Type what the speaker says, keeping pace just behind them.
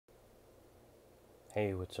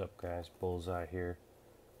Hey, what's up, guys? Bullseye here,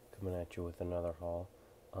 coming at you with another haul.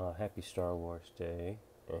 Happy Star Wars Day,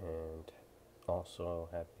 and also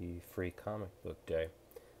happy Free Comic Book Day.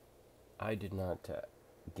 I did not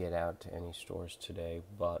get out to any stores today,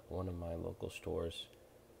 but one of my local stores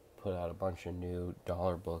put out a bunch of new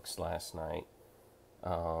dollar books last night,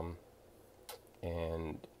 um,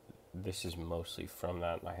 and this is mostly from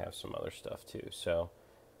that, and I have some other stuff too. So,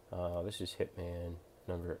 this is Hitman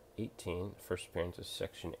number 18, first appearance of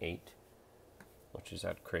Section 8, which is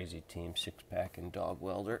that crazy team, Six Pack and Dog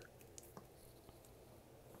Welder.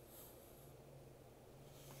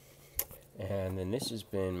 And then this has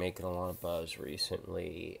been making a lot of buzz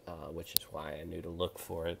recently, which is why I knew to look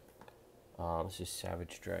for it. This is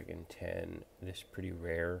Savage Dragon 10, this pretty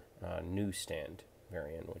rare newsstand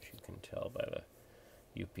variant, which you can tell by the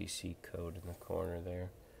UPC code in the corner there.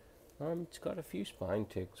 It's got a few spine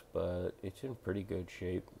ticks, but it's in pretty good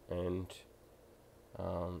shape and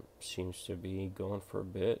seems to be going for a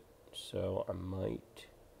bit. So I might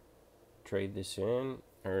trade this in,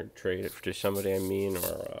 or trade it to somebody,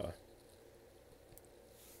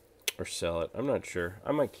 or sell it. I'm not sure.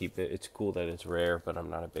 I might keep it. It's cool that it's rare, but I'm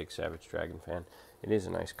not a big Savage Dragon fan. It is a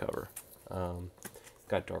nice cover.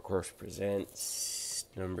 Got Dark Horse Presents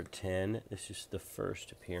number 10. This is the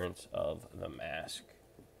first appearance of the Mask.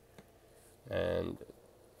 And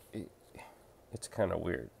it's kind of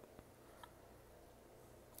weird,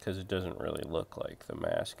 because it doesn't really look like the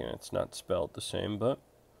Mask, and it's not spelled the same, but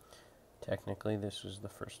technically this was the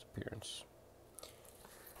first appearance.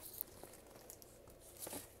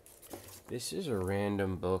 This is a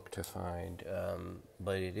random book to find,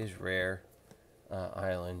 but it is rare.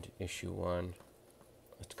 Island, issue 1.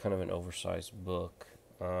 It's kind of an oversized book,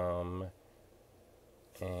 and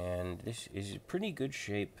this is pretty good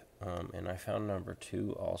shape. And I found number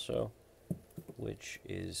 2 also, which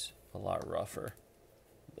is a lot rougher.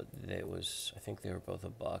 But I think they were both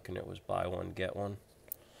 $1, and it was buy one, get one.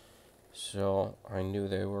 So I knew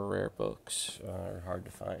they were rare books, or hard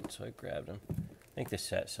to find, so I grabbed them. I think this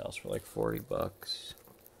set sells for like $40.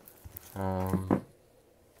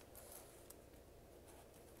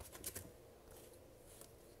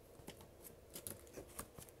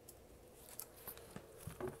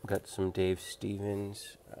 Got some Dave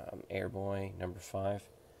Stevens, Airboy number 5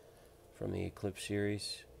 from the Eclipse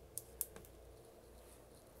series.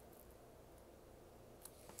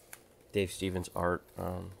 Dave Stevens art.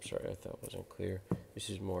 Sorry, I thought it wasn't clear. This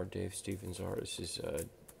is more Dave Stevens art. This is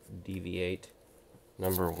DV8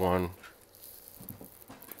 number 1.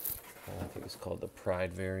 I think it's called the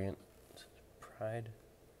Pride variant. Pride.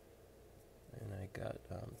 And I got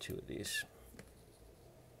 2 of these.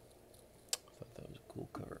 Thought that was a cool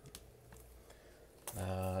cover.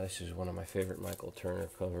 This is one of my favorite Michael Turner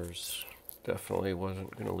covers. Definitely wasn't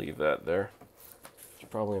going to leave that there. It's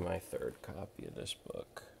probably my 3rd copy of this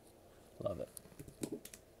book. Love it.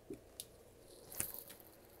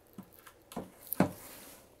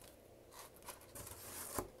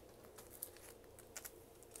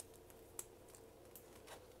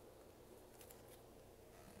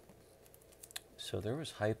 So there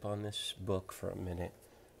was hype on this book for a minute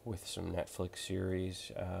with some Netflix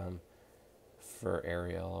series for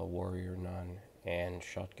Ariella, Warrior Nun, and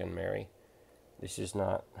Shotgun Mary. This is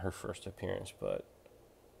not her first appearance, but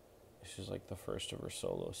this is like the first of her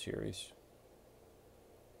solo series.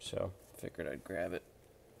 So figured I'd grab it.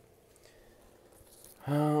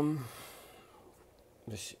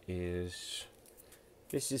 This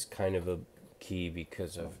is kind of a key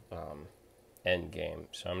because of Endgame,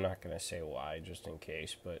 so I'm not going to say why, just in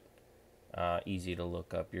case, but easy to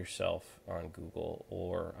look up yourself on Google,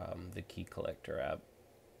 or the Key Collector app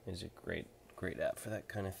is a great app for that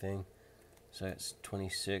kind of thing. So it's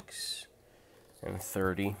 26 and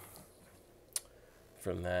 30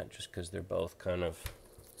 from that, just because they're both kind of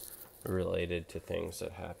related to things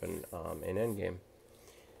that happen in Endgame.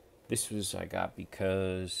 This was I got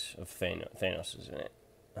because of Thanos is in it.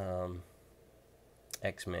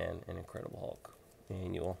 X-Men and Incredible Hulk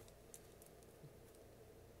annual.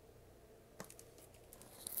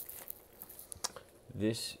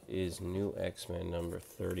 This is new X-Men number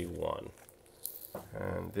 31.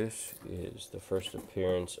 And this is the first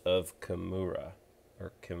appearance of Kimura.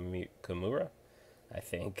 Or Kimura, I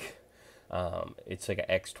think. It's like an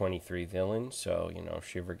X-23 villain, so, if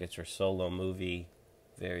she ever gets her solo movie,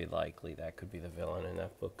 very likely that could be the villain, and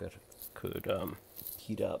that book could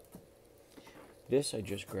heat up. This I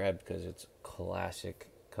just grabbed because it's a classic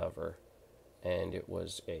cover, and it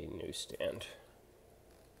was a newsstand.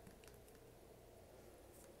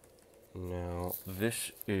 Now,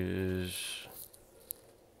 this is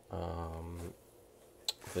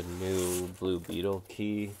the new Blue Beetle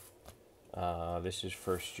key. This is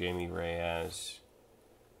first Jamie Reyes,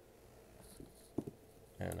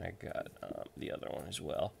 and I got the other one as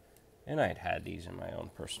well. And I had these in my own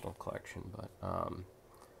personal collection, but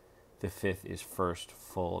the fifth is first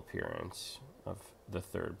full appearance of the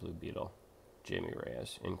third Blue Beetle, Jamie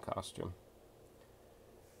Reyes, in costume.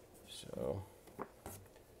 So,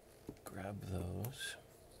 grab those.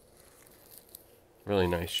 Really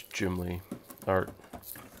nice Jim Lee art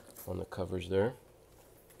on the covers there.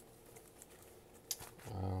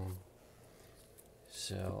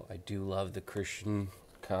 So, I do love the Christian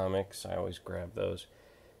comics. I always grab those.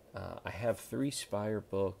 I have 3 Spire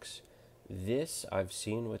books. This I've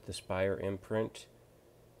seen with the Spire imprint.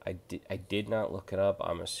 I did not look it up.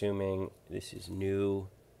 I'm assuming this is new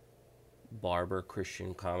Barber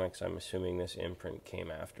Christian comics. I'm assuming this imprint came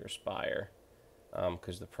after Spire,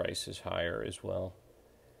 because the price is higher as well.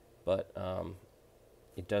 But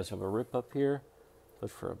it does have a rip up here,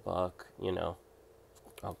 but for $1, you know,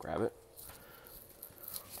 I'll grab it.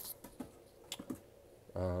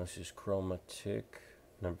 This is Chromatic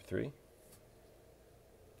number 3.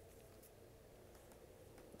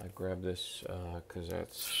 I grabbed this because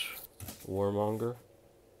that's Warmonger.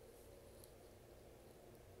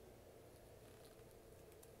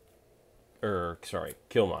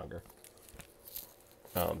 Killmonger.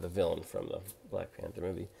 The villain from the Black Panther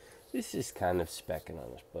movie. This is kind of specking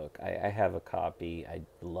on this book. I have a copy. I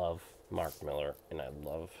love Mark Miller, and I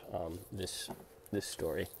love this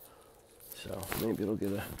story. So maybe it'll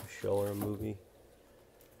get a show or a movie.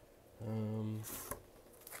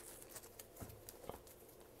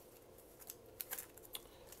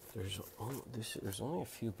 There's only a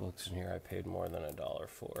few books in here I paid more than $1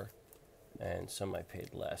 for, and some I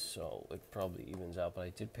paid less, so it probably evens out. But I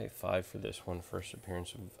did pay $5 for this one, first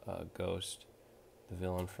appearance of Ghost, the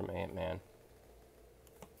villain from Ant-Man.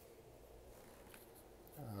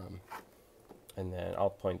 And then I'll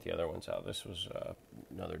point the other ones out. This was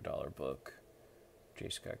another $1 book, J.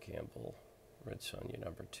 Scott Campbell, Red Sonja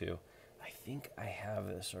number 2. I think I have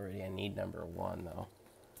this already. I need number 1 though.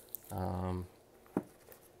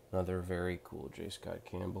 Another very cool J. Scott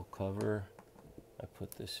Campbell cover. I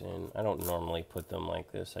put this in. I don't normally put them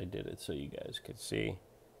like this. I did it so you guys could see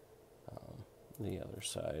the other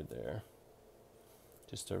side there.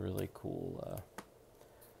 Just a really cool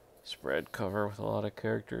spread cover with a lot of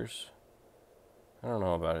characters. I don't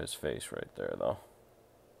know about his face right there though.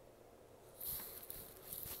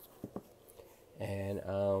 And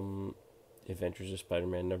Adventures of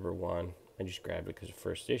Spider-Man number 1. I just grabbed it because of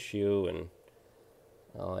first issue, and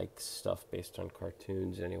I like stuff based on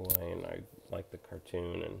cartoons anyway, and I like the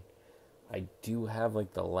cartoon. And I do have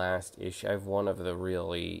like the last issue. I have one of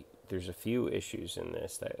the there's a few issues in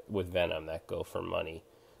this that with Venom that go for money,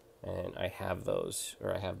 and I have those,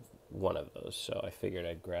 or I have one of those, so I figured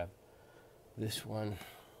I'd grab this one.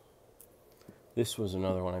 This was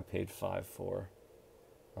another one I paid $5 for.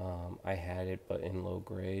 I had it, but in low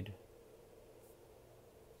grade.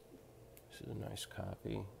 This is a nice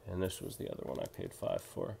copy, and this was the other one I paid $5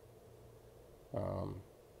 for.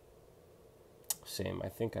 Same, I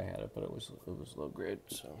think I had it, but it was low grade.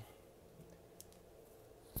 So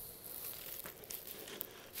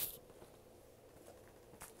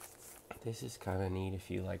this is kind of neat if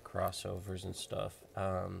you like crossovers and stuff.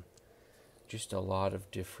 Just a lot of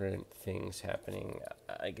different things happening.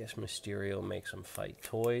 I guess Mysterio makes them fight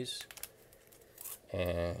toys,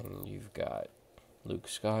 and you've got Luke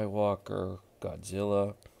Skywalker,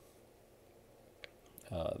 Godzilla,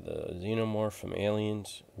 the Xenomorph from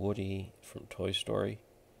Aliens, Woody from Toy Story,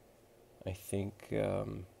 I think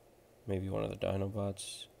maybe one of the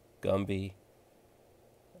Dinobots, Gumby,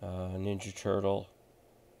 Ninja Turtle,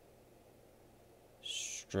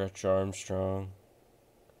 Stretch Armstrong,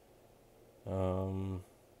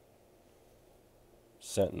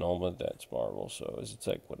 Sentinel, but that's Marvel, so it's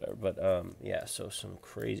like whatever. But yeah, so some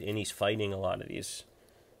crazy, and he's fighting a lot of these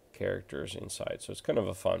characters inside, so it's kind of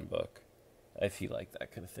a fun book if you like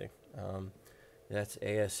that kind of thing. That's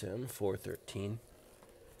ASM 413.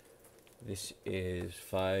 This is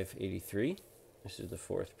 583. This is the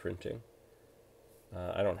 4th printing.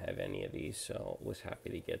 I don't have any of these, so was happy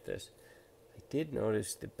to get this. I did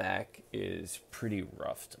notice the back is pretty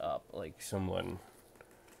roughed up, like someone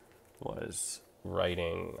was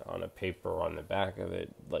writing on a paper on the back of it,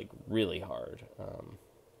 like really hard.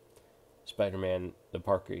 Spider-Man, the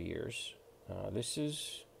Parker years. I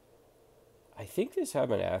think this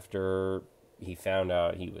happened after he found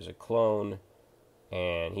out he was a clone,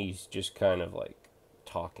 and he's just kind of like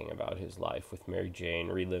talking about his life with Mary Jane,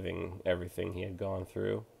 reliving everything he had gone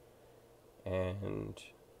through. And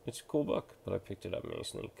it's a cool book, but I picked it up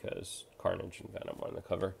mainly because Carnage and Venom are on the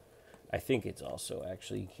cover. I think it's also,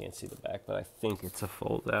 actually, you can't see the back, but I think it's a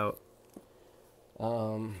fold-out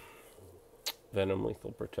Venom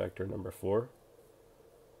Lethal Protector #4.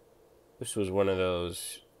 This was one of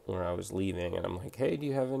those where I was leaving, and I'm like, hey, do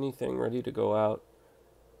you have anything ready to go out?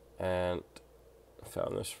 And I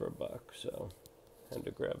found this for $1, so I had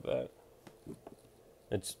to grab that.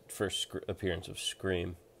 It's first appearance of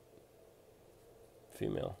Scream.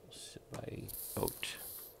 Female by Oat.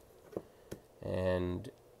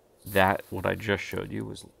 And that, what I just showed you,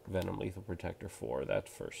 was Venom Lethal Protector 4.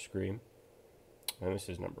 That's first Scream. And this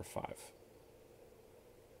is #5.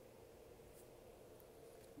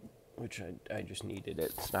 Which I just needed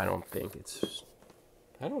it. I don't think it's...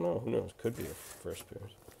 I don't know. Who knows? Could be a first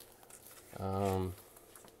appearance.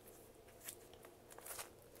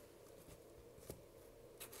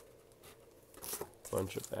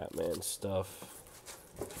 Bunch of Batman stuff.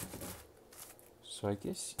 So I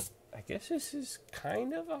guess this is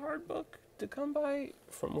kind of a hard book to come by.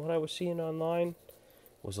 From what I was seeing online,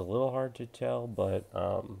 it was a little hard to tell, but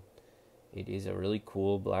it is a really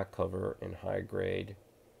cool black cover in high grade,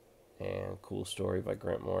 and cool story by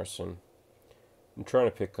Grant Morrison. I'm trying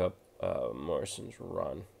to pick up Morrison's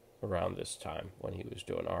run around this time when he was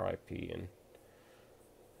doing R.I.P.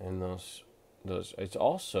 and those. It's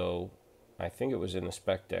also, I think it was in the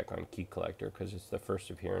spec deck on Key Collector, because it's the first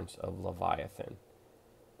appearance of Leviathan,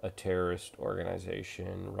 a terrorist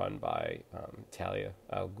organization run by Talia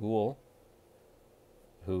al Ghul,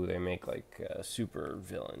 who they make like super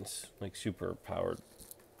villains, like super powered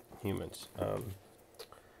humans.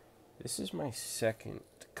 This is my second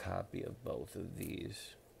copy of both of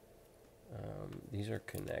these. These are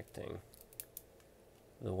connecting.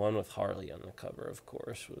 The one with Harley on the cover, of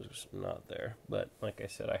course, was not there, but like I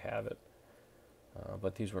said, I have it.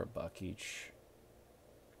 But these were $1 each.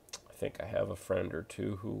 I think I have a friend or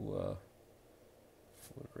two who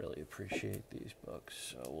would really appreciate these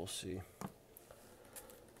books, so we'll see.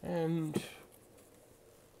 And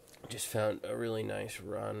just found a really nice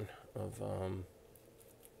run of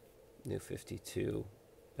New 52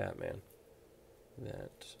 Batman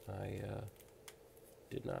that I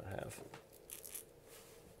did not have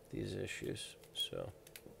these issues, so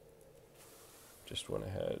just went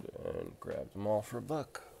ahead and grabbed them all for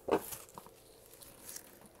 $1.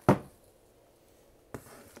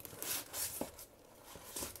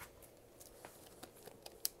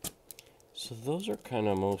 So those are kind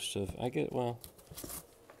of most of, I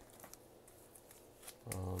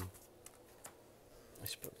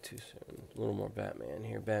spoke too soon. A little more Batman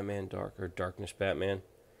here. Batman Darkness Batman.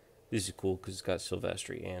 This is cool because it's got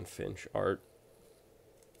Silvestri and Finch art.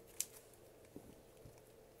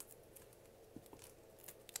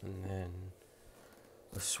 And then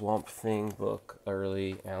a Swamp Thing book,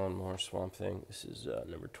 early Alan Moore Swamp Thing. This is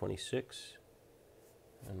 #26,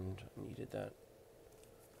 and I needed that.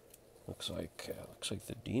 Looks like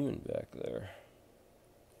the demon back there.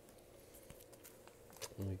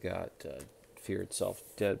 And we got Fear Itself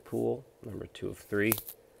Deadpool, #2 of 3,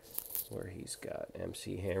 where he's got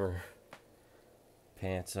MC Hammer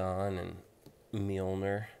pants on and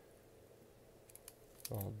Mjolnir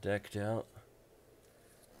all decked out.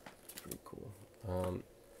 It's pretty cool.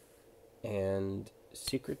 And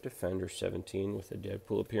Secret Defender 17 with a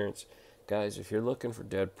Deadpool appearance. Guys, if you're looking for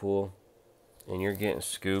Deadpool and you're getting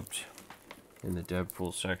scooped in the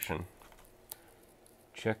Deadpool section,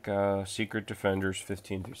 check Secret Defenders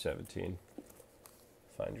 15 through 17.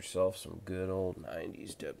 Find yourself some good old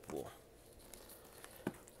 90s Deadpool.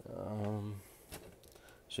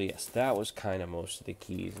 So yes, that was kind of most of the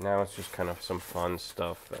keys. Now it's just kind of some fun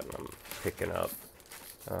stuff that I'm picking up.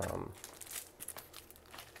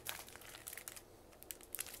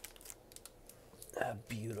 A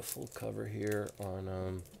beautiful cover here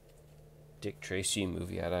on Dick Tracy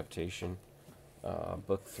movie adaptation,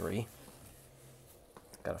 book 3.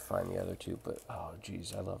 Gotta find the other 2, but oh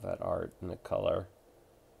geez, I love that art and the color.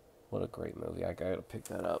 What a great movie. I gotta pick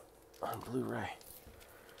that up on Blu-ray.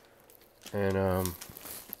 And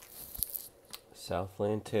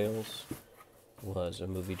Southland Tales was a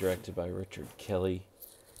movie directed by Richard Kelly,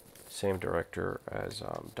 same director as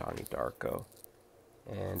Donnie Darko.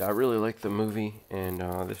 And I really like the movie, and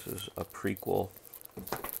this is a prequel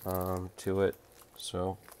to it,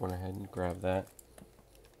 so went ahead and grabbed that.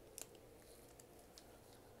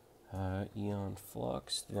 Eon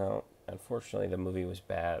Flux. Now, unfortunately, the movie was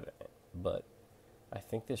bad, but I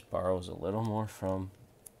think this borrows a little more from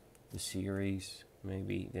the series,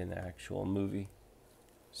 maybe, than the actual movie.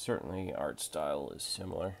 Certainly, art style is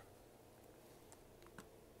similar.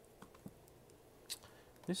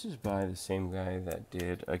 This is by the same guy that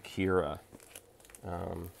did Akira.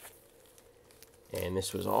 And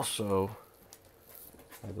this was also,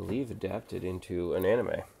 I believe, adapted into an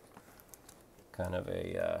anime. Kind of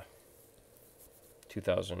a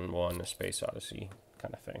 2001 A Space Odyssey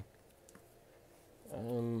kind of thing.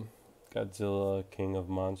 Godzilla King of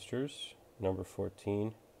Monsters, number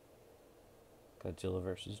 14. Godzilla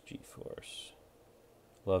vs. G-Force.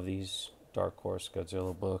 Love these Dark Horse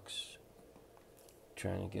Godzilla books.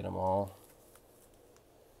 Trying to get them all.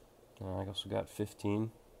 I also got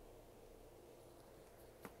 15.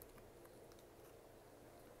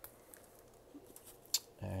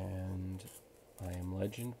 And I Am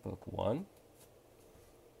Legend, Book 1.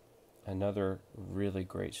 Another really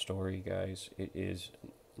great story, guys. It is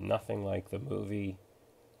nothing like the movie.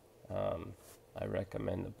 I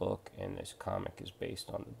recommend the book, and this comic is based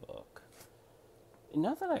on the book.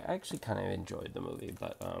 Not that I actually kind of enjoyed the movie,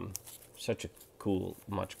 but such a cool,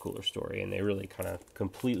 much cooler story, and they really kind of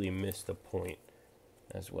completely missed the point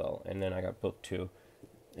as well. And then I got book 2,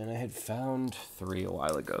 and I had found 3 a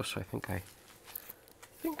while ago, so I think I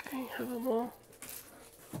have them all.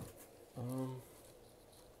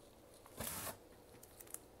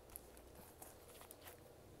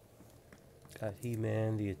 Got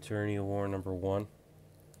He-Man, the Attorney of War, number 1.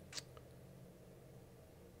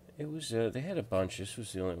 It was, they had a bunch. This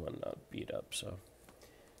was the only one not beat up, so.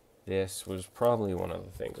 This was probably one of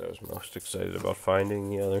the things I was most excited about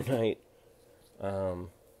finding the other night.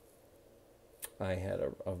 I had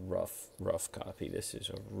a rough copy. This is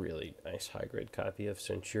a really nice high-grade copy of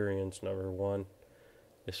Centurions, number 1.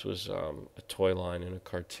 This was a toy line in a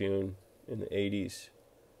cartoon in the 80s.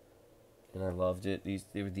 And I loved it.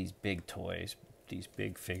 They were these big toys, these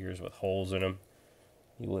big figures with holes in them.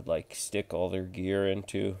 You would like stick all their gear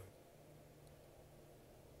into.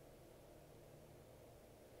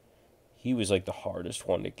 He was like the hardest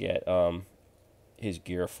one to get his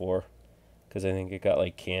gear for, because I think it got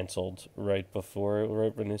like canceled right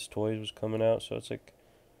when his toys was coming out. So it's like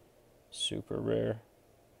super rare.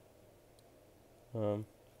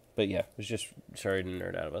 But yeah, was just sorry to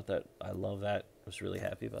nerd out about that. I love that. Was really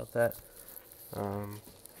happy about that.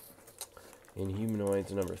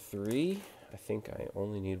 Inhumanoids number 3. I think I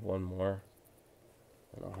only need one more,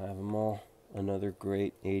 and I'll have them all. Another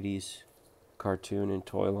great 80s cartoon and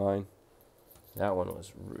toy line. That one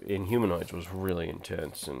was Inhumanoids was really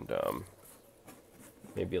intense and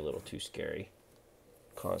maybe a little too scary.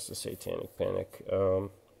 Caused a satanic panic.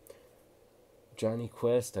 Johnny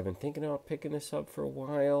Quest. I've been thinking about picking this up for a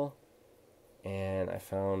while, and I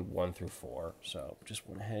found 1 through 4, so just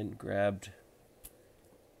went ahead and grabbed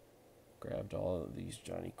all of these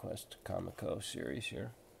Johnny Quest Comico series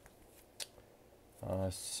here.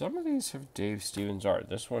 Some of these have Dave Stevens art.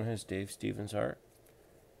 This one has Dave Stevens art.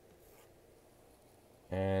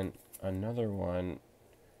 And another one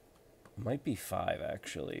might be 5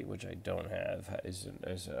 actually, which I don't have, is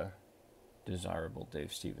a desirable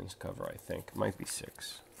Dave Stevens cover, I think. Might be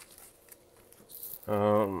 6.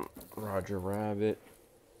 Roger Rabbit,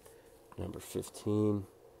 number 15.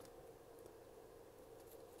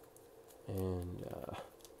 And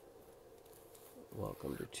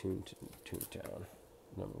Welcome to Toontown,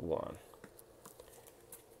 number 1.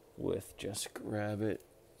 With Jessica Rabbit.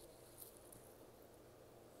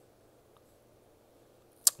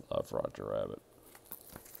 Love Roger Rabbit.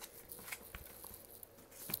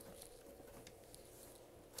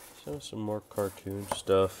 So some more cartoon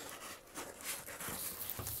stuff.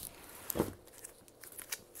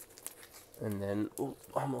 And then,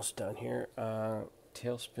 almost done here.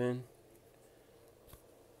 Tailspin.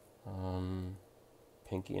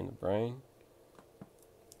 Pinky and the Brain.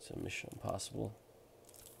 Some Mission Impossible.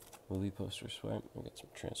 Movie poster swipe. We got some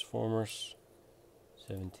Transformers.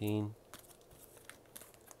 17.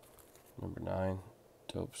 Number 9.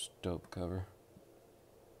 Dope cover.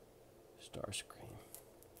 Starscream.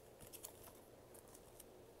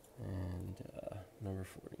 And number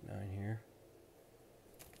 49 here.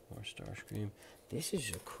 More Starscream. This is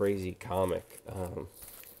a crazy comic.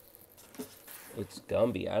 It's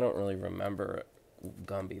Gumby. I don't really remember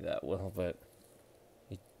Gumby that well, but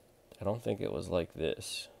I don't think it was like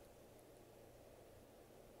this.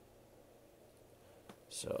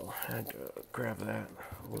 So I had to grab that.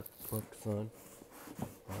 Looked fun.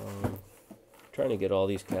 Trying to get all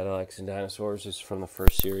these Cadillacs and Dinosaurs. This is from the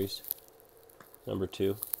first series, number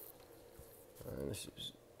 2. This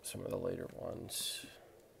is some of the later ones.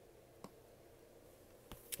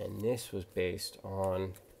 And this was based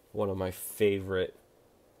on one of my favorite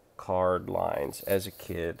card lines as a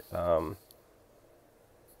kid.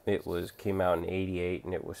 It came out in '88,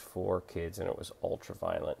 and it was for kids, and it was ultra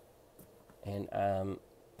violent. And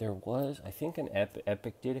There was, I think, an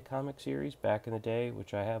Epic did a comic series back in the day,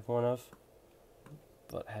 which I have one of,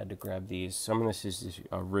 but had to grab these. Some of this is this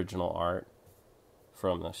original art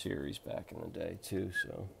from the series back in the day too,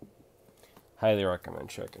 so highly recommend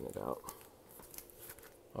checking it out.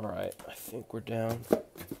 Alright, I think we're down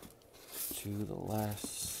to the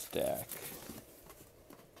last stack.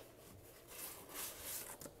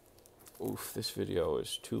 Oof, this video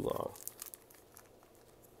is too long.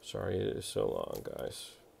 Sorry it is so long,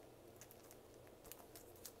 guys.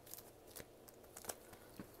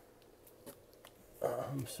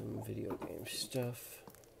 Some video game stuff.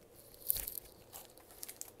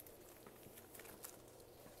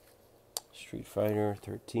 Street Fighter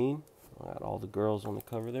 13. Got all the girls on the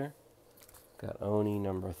cover there. Got Oni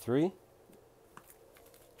number 3.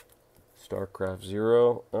 StarCraft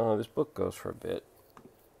 0. This book goes for a bit.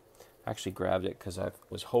 I actually grabbed it because I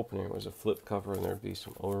was hoping it was a flip cover and there'd be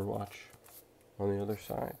some Overwatch on the other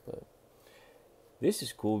side. But this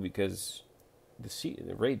is cool because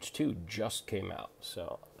the Rage 2 just came out.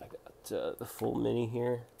 So I got the full mini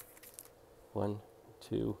here. 1,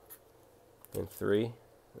 2, and 3.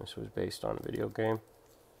 This was based on a video game.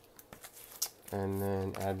 And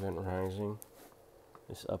then Advent Rising.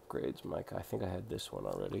 This upgrades Mike. I think I had this one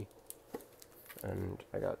already. And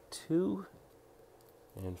I got 2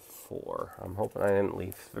 and 4. I'm hoping I didn't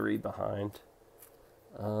leave 3 behind.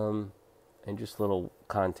 And just a little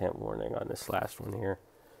content warning on this last one here.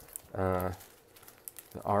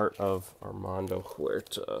 The art of Armando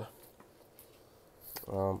Huerta.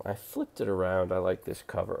 I flipped it around. I like this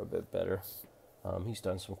cover a bit better. He's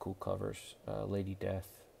done some cool covers. Lady Death,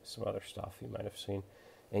 some other stuff you might have seen.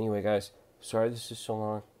 Anyway, guys, sorry this is so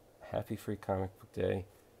long. Happy Free Comic Book Day.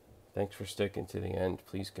 Thanks for sticking to the end.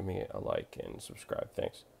 Please give me a like and subscribe.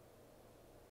 Thanks.